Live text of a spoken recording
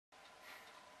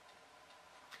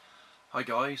Hi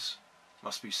guys,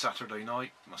 must be Saturday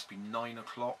night, must be 9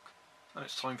 o'clock, and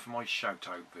it's time for my shout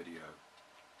out video.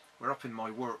 We're up in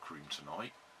my workroom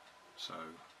tonight, so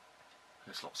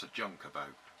there's lots of junk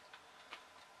about.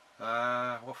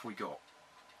 What have we got?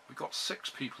 We've got 6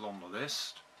 people on the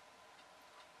list.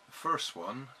 The first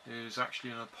one is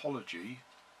actually an apology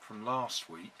from last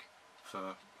week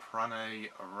for Prane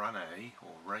Rane,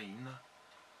 or Rain.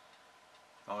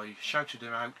 I shouted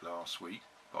him out last week,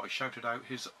 but I shouted out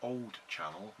his old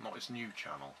channel, not his new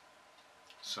channel.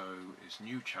 So his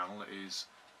new channel is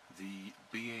the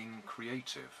Being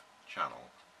Creative channel.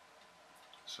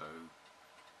 So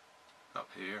up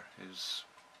here is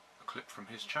a clip from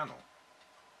his channel.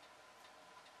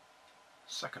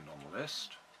 Second on the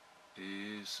list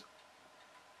is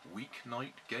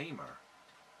Weeknight Gamer.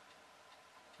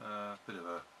 Bit of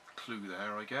a clue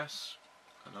there, I guess.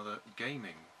 Another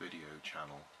gaming video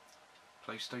channel.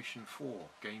 PlayStation 4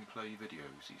 gameplay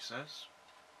videos, he says.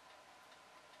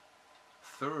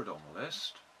 Third on the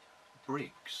list,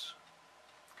 Briggz.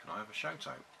 Can I have a shout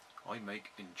out? I make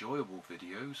enjoyable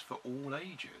videos for all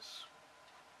ages.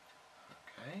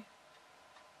 Okay.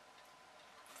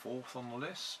 Fourth on the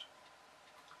list,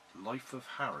 Life of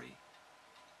Harry.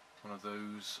 One of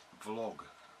those vlog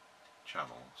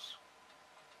channels.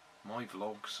 My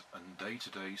vlogs and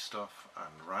day-to-day stuff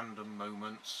and random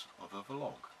moments of a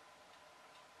vlog.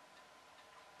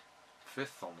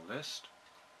 Fifth on the list,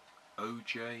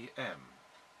 OJM.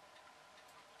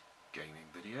 Gaming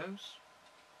videos.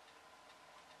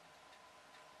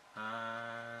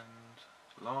 And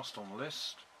last on the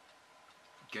list,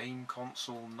 Game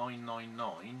Console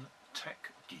 999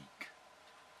 Tech Geek.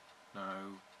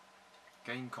 Now,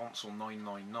 Game Console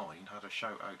 999 had a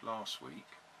shout out last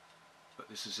week, but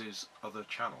this is his other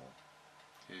channel,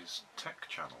 his tech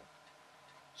channel.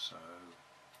 So,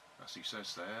 as he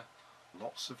says there,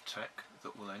 lots of tech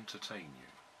that will entertain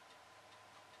you.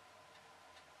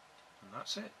 And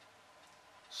that's it.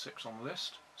 6 on the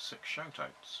list, 6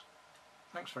 shoutouts.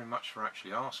 Thanks very much for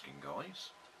actually asking, guys,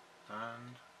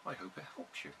 and I hope it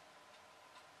helps you.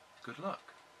 Good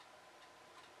luck.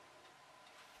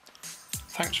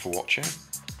 Thanks for watching.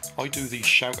 I do these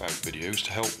shout out videos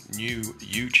to help new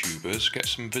YouTubers get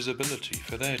some visibility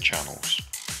for their channels.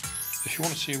 If you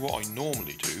want to see what I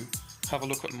normally do, have a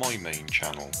look at my main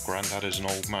channel, Grandad is an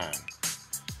Old Man.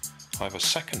 I have a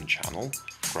second channel,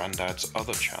 Grandad's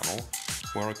Other Channel,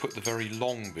 where I put the very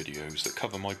long videos that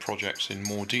cover my projects in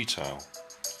more detail.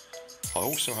 I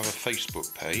also have a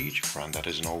Facebook page, Grandad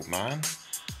is an Old Man,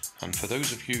 and for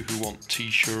those of you who want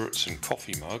t-shirts and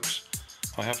coffee mugs,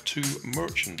 I have 2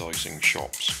 merchandising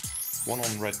shops, one on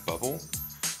Redbubble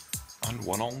and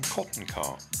one on Cotton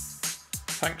Car.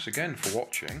 Thanks again for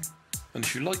watching, and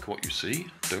if you like what you see,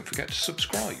 don't forget to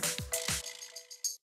subscribe.